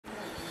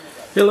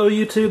Hello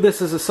YouTube,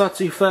 this is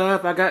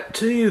Asatsu5. I got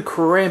two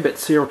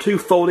Karambits here, two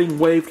folding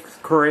wave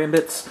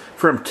Karambits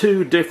from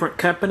two different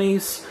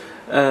companies.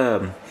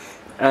 I'm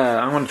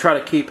going to try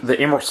to keep the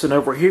Emerson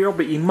over here,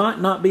 but you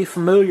might not be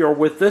familiar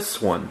with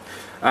this one.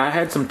 I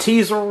had some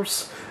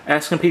teasers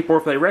asking people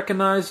if they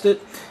recognized it,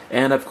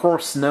 and of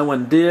course no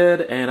one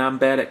did, and I'm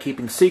bad at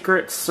keeping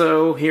secrets,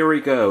 so here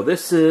we go.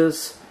 This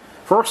is,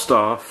 first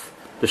off,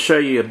 to show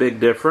you a big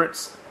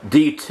difference,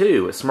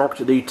 D2. It's marked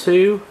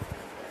D2.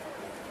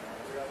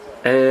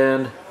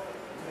 And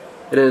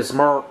it is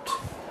marked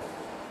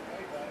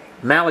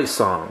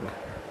Masalong.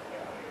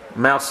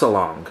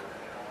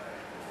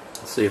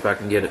 Let's see if I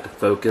can get it to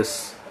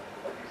focus.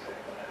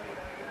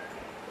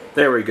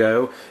 There we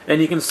go. And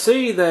you can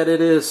see that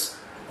it is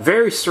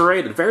very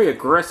serrated, very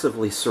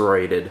aggressively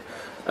serrated.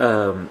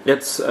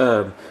 It's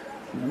one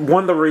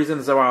of the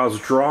reasons why I was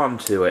drawn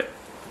to it.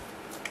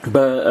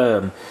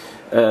 But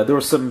there were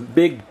some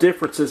big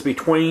differences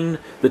between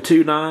the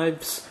two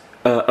knives.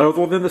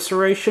 Other than the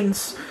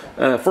serrations.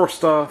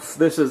 First off,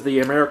 this is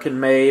the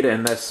American-made,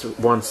 and that's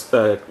one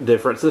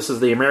difference. This is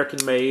the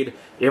American-made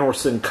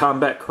Emerson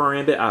Combat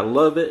Karambit. I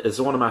love it. It's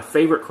one of my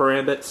favorite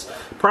Karambits.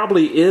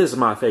 Probably is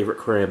my favorite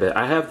Karambit.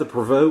 I have the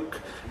Provoke,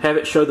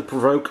 haven't showed the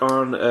Provoke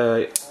on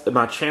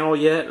my channel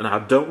yet, and I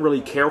don't really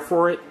care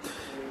for it.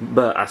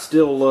 But I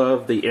still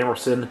love the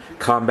Emerson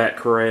Combat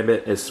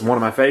Karambit. It's one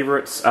of my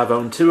favorites. I've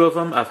owned two of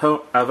them. I've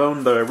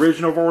owned the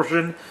original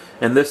version,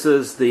 and this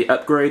is the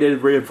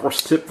upgraded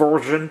reinforced tip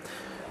version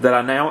that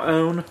I now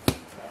own.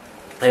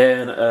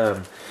 And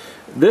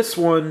this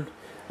one,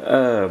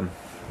 first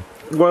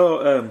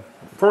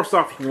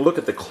off, you can look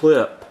at the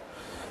clip.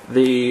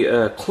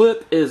 The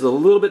clip is a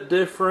little bit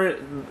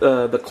different.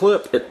 The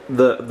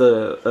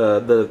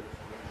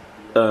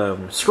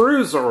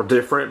screws are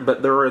different,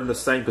 but they're in the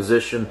same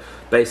position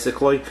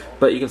basically.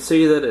 But you can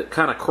see that it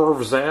kind of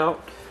curves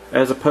out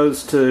as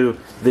opposed to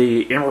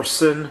the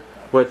Emerson,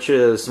 which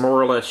is more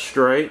or less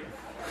straight.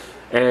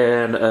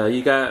 And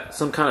you got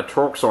some kind of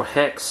Torx or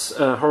Hex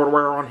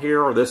hardware on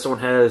here, or this one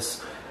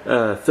has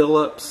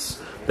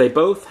Phillips. They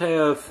both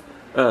have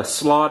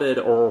slotted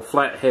or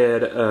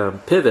flathead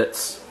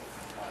pivots.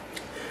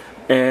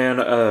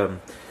 And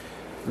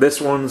this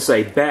one's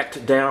a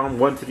backed down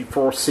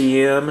 154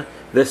 cm.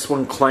 This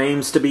one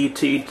claims to be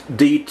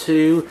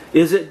D2.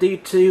 Is it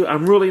D2?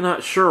 I'm really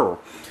not sure.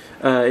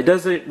 It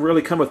doesn't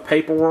really come with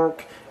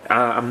paperwork.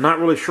 I'm not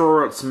really sure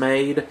where it's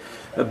made.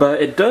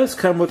 But it does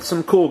come with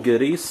some cool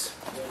goodies.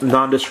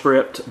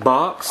 Nondescript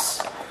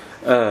box.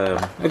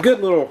 A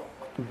good little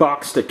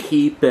box to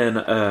keep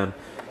and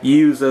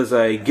use as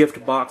a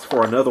gift box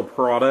for another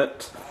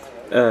product.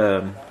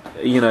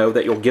 You know,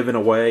 that you're giving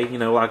away. You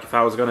know, like if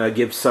I was going to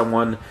give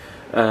someone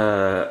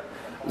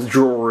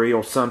jewelry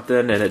or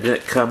something and it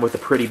didn't come with a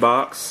pretty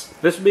box,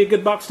 this would be a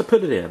good box to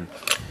put it in.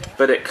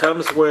 But it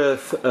comes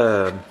with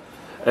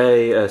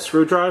a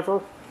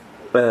screwdriver.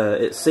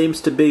 It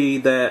seems to be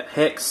that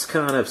hex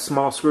kind of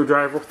small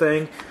screwdriver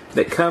thing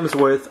that comes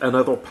with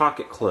another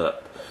pocket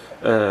clip.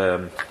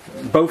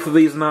 Both of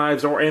these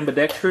knives are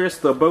ambidextrous.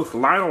 They're both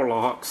liner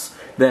locks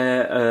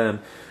that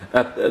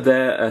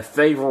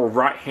favor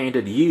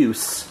right-handed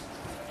use.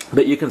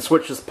 But you can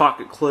switch this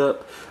pocket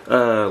clip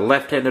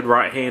left-handed,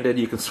 right-handed.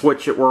 You can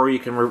switch it where you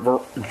can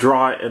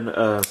draw it in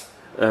a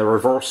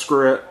reverse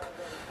grip,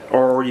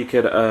 or you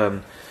could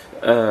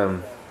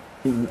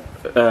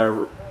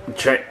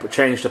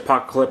change the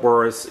pocket clip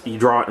whereas you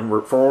draw it in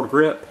forward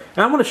grip.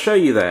 And I'm going to show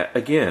you that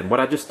again, what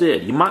I just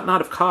did. You might not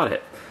have caught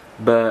it,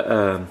 but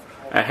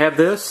I have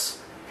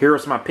this.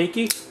 Here's my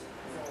pinky.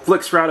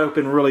 Flicks right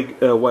open really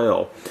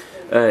well.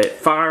 It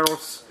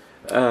fires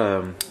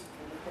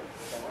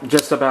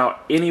just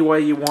about any way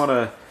you want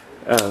to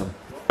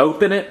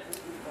open it.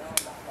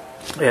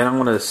 And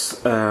I'm going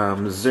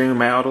to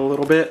zoom out a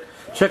little bit.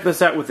 Check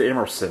this out with the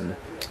Emerson.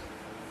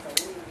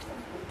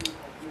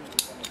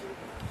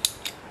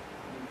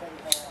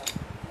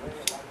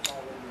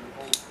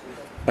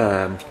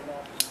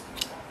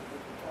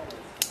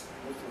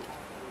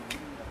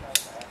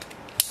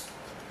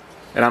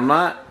 And I'm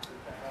not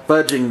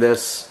fudging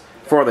this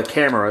for the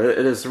camera.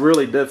 It is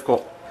really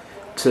difficult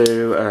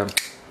to,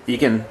 you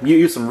can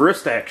use some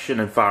wrist action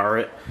and fire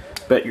it,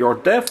 but you're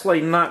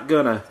definitely not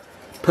going to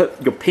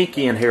put your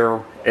pinky in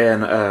here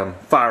and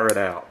fire it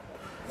out.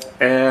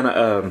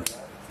 And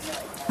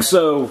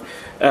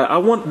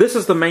this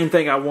is the main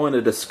thing I want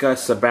to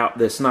discuss about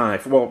this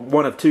knife. Well,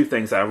 one of two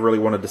things I really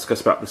want to discuss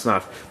about this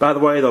knife. By the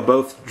way, they're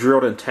both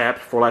drilled and tapped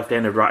for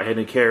left-handed,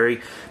 right-handed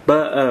carry.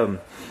 But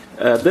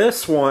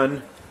this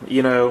one,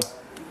 you know,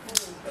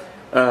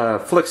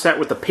 flicks out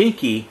with the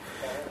pinky.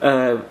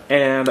 You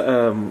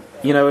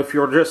know, if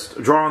you're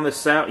just drawing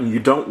this out and you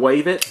don't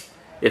wave it,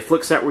 it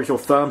flicks out with your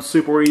thumb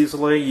super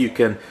easily. You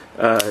can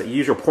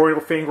use your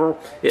pointer finger.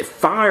 It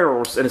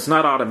fires and it's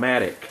not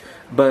automatic.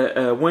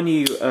 But when you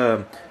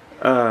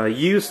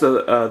use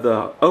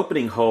the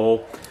opening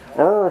hole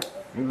or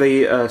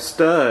the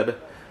stud,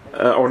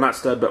 or not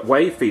stud, but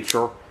wave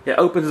feature, it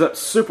opens up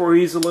super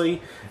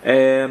easily,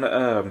 and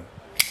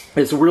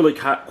it's really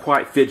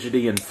quite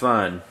fidgety and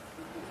fun.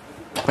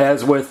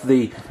 As with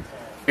the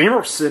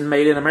Emerson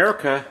made in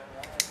America,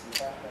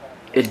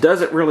 it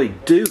doesn't really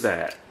do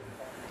that.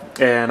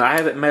 And I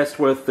haven't messed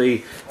with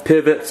the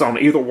pivots on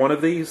either one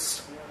of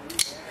these.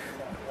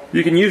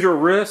 You can use your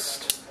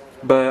wrist,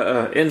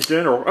 but in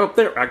general, oh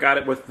there, I got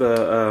it with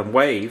the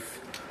wave.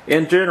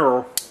 In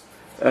general,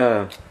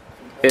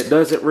 it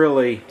doesn't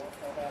really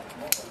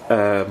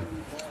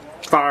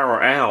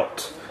fire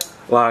out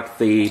like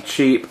the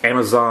cheap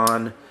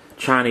Amazon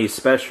Chinese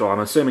special. I'm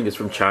assuming it's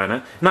from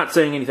China. Not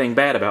saying anything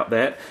bad about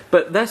that,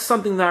 but that's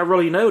something that I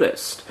really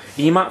noticed.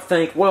 You might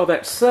think, well,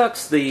 that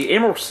sucks. The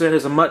Emerson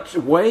is a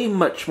way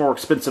much more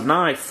expensive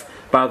knife.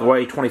 By the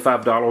way,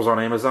 $25 on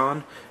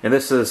Amazon, and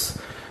this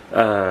is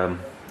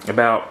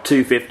about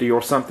 $2.50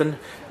 or something.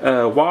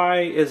 Why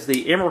is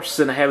the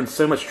Emerson having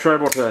so much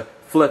trouble to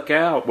flick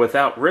out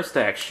without wrist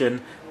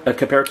action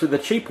compared to the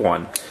cheap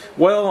one?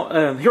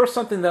 Well, here's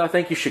something that I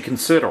think you should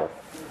consider.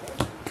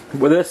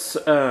 With this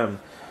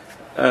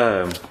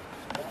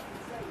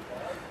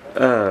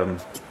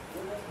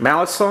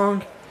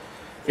Masalong,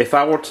 if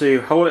I were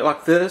to hold it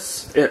like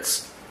this,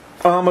 it's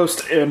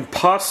almost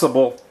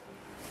impossible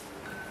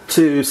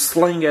to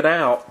sling it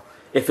out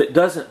if it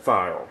doesn't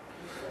fire.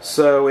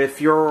 So if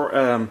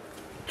you're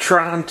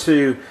trying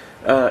to,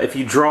 if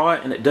you draw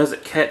it and it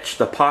doesn't catch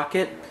the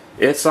pocket,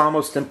 it's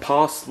almost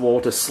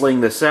impossible to sling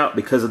this out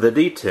because of the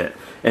detent.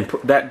 And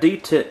that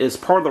detent is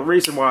part of the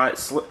reason why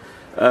it's,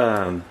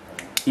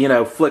 you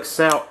know, flicks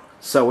out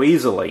so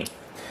easily.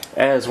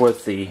 As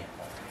with the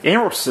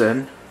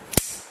Emerson,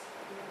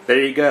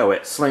 there you go,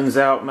 it slings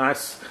out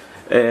nice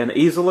and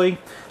easily.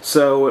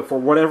 So for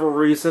whatever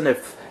reason,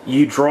 if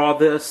you draw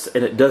this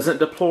and it doesn't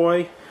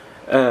deploy,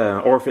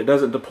 or if it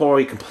doesn't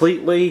deploy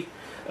completely,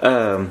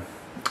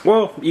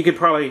 well, you could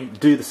probably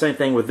do the same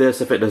thing with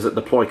this if it doesn't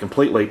deploy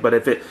completely. But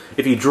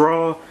if you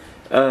draw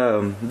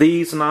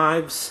these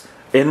knives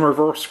in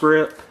reverse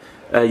grip,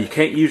 you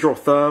can't use your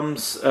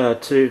thumbs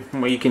to,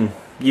 well, you can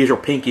use your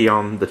pinky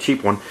on the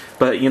cheap one,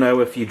 but you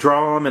know, if you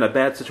draw them in a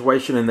bad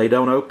situation and they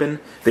don't open,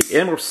 the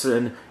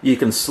Emerson you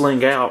can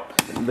sling out.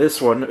 This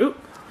one, oop,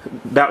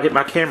 about hit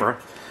my camera.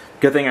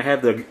 Good thing I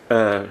have the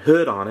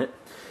hood on it.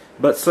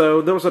 But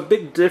so there was a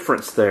big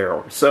difference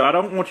there. So I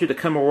don't want you to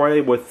come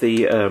away with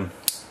the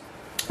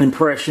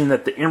impression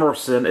that the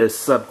Emerson is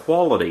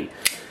sub-quality.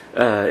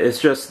 It's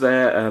just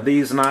that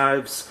these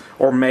knives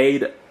are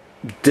made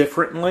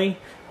differently.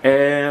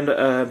 And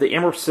the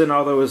Emerson,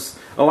 although is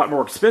a lot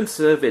more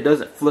expensive, it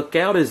doesn't flick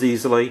out as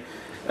easily.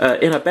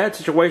 In a bad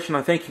situation,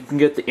 I think you can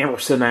get the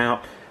Emerson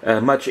out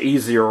much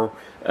easier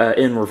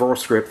in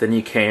reverse grip than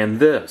you can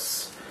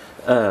this.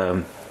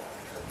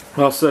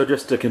 Also,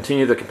 just to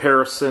continue the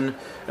comparison,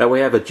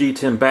 we have a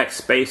G10 back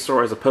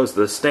spacer as opposed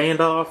to the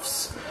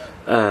standoffs.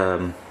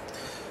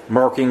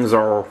 Markings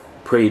are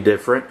pretty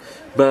different,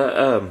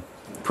 but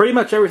pretty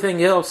much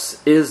everything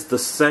else is the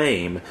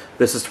same.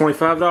 This is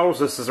 $25.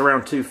 This is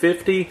around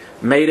 $2.50.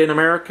 Made in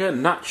America.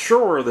 Not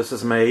sure where this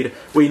is made.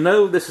 We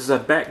know this is a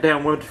back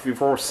down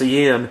 154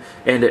 CM,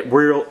 and it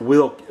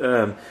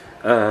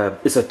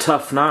it's a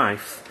tough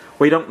knife.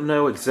 We don't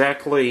know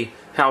exactly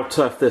how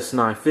tough this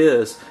knife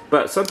is,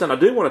 but something I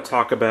do want to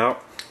talk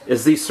about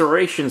is these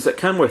serrations that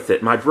come with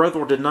it. My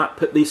brother did not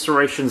put these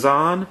serrations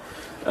on.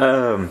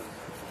 A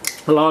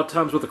lot of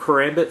times with the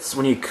Karambits,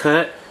 when you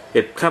cut,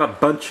 it kind of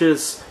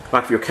bunches.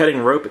 Like if you're cutting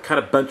rope, it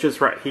kind of bunches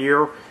right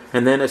here,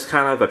 and then it's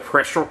kind of a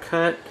pressure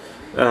cut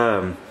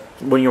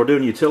when you're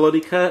doing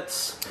utility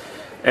cuts.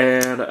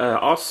 And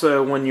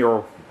also when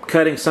you're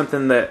cutting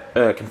something that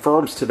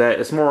conforms to that,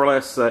 it's more or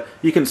less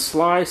you can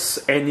slice,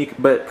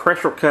 but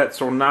pressure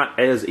cuts are not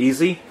as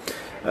easy.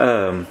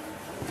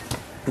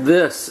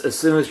 This, as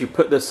soon as you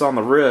put this on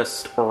the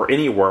wrist or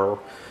anywhere,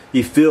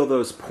 you feel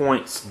those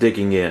points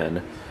digging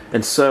in.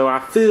 And so I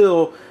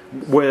feel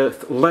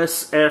with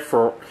less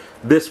effort,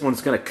 this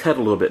one's going to cut a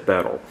little bit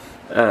better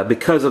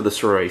because of the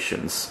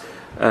serrations.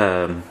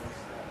 Now,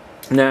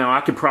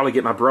 I could probably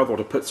get my brother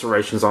to put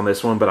serrations on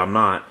this one, but I'm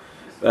not.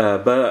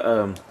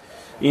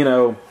 You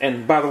know,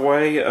 and by the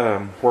way,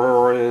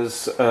 where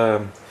is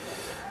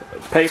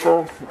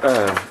paper?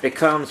 It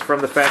comes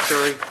from the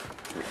factory,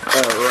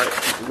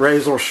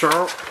 razor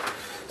sharp.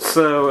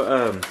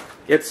 So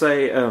it's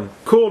a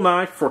cool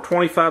knife for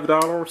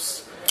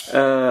 $25.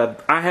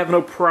 I have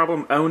no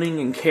problem owning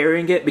and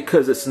carrying it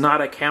because it's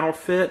not a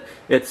counterfeit.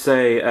 It's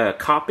a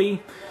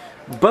copy.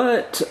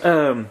 But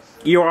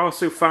you'll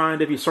also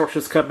find, if you search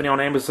this company on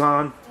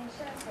Amazon,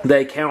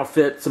 they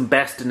counterfeit some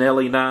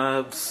Bastinelli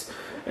knives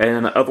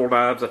and other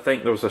knives. I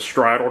think there was a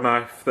Stridal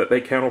knife that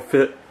they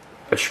counterfeit,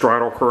 a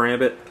Stridal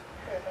Karambit.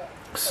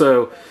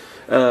 So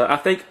I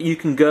think you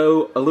can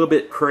go a little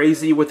bit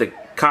crazy with the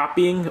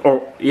copying,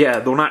 or yeah,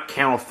 they're not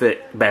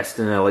counterfeit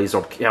Bastinellis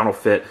or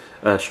counterfeit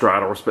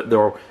Stridals, but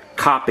they're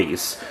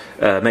copies.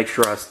 Make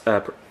sure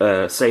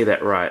I say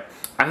that right.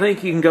 I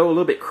think you can go a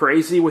little bit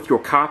crazy with your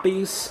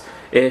copies.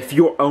 If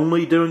you're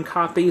only doing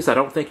copies, I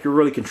don't think you're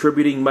really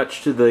contributing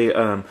much to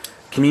the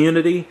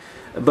community.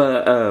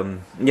 But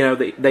you know,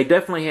 they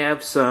definitely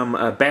have some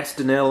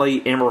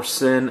Bastinelli,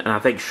 Emerson, and I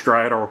think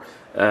Strider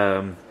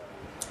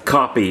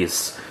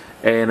copies.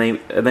 and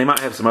they might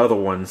have some other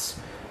ones.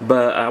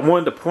 But I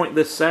wanted to point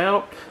this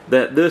out,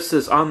 that this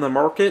is on the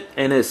market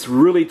and it's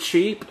really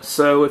cheap.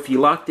 So if you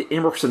like the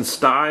Emerson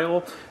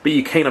style, but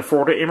you can't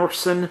afford an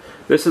Emerson,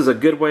 this is a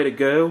good way to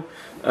go.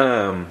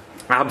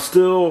 I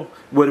still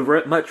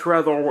would much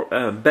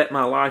rather bet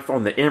my life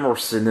on the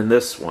Emerson than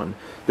this one.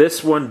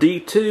 This one,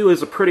 D2,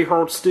 is a pretty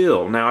hard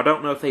steel. Now, I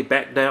don't know if they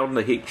back down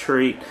the heat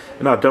treat,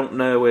 and I don't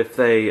know if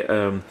they,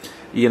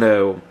 you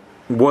know,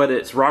 what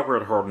its rock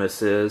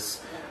hardness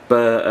is.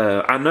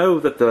 But I know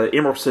that the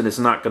Emerson is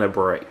not going to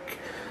break.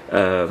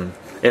 And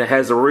it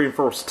has a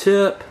reinforced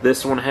tip.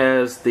 This one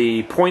has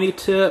the pointy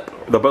tip.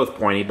 They're both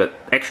pointy, but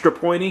extra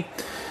pointy.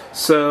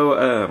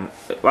 So,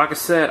 like I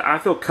said, I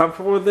feel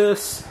comfortable with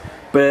this.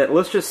 But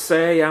let's just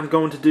say I'm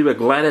going to do a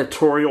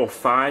gladiatorial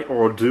fight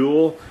or a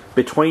duel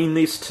between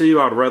these two.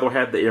 I'd rather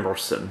have the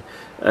Emerson.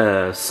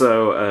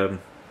 And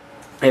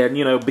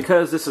you know,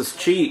 because this is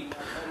cheap,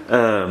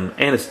 and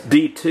it's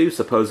D2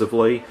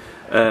 supposedly,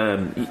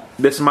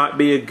 this might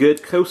be a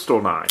good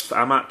coastal knife.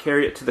 I might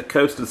carry it to the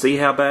coast and see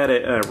how bad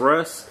it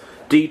rusts.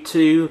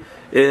 D2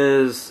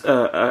 is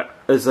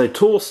a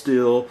tool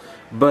steel,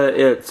 but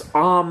it's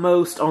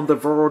almost on the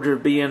verge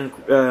of being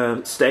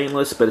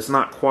stainless, but it's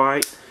not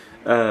quite.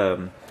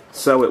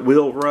 So it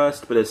will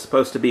rust, but it's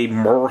supposed to be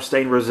more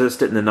stain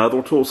resistant than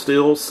other tool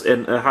steels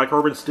and high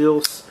carbon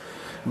steels.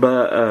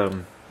 But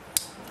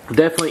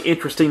definitely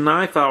interesting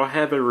knife. I'll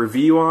have a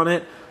review on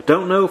it.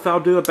 Don't know if I'll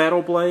do a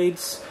Battle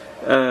Blades.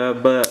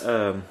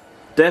 But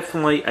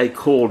definitely a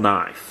cool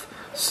knife.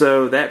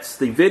 So that's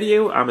the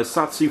video. I'm a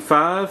Satsu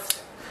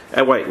 5.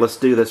 Wait, let's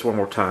do this one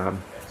more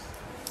time.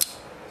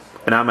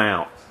 And I'm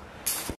out.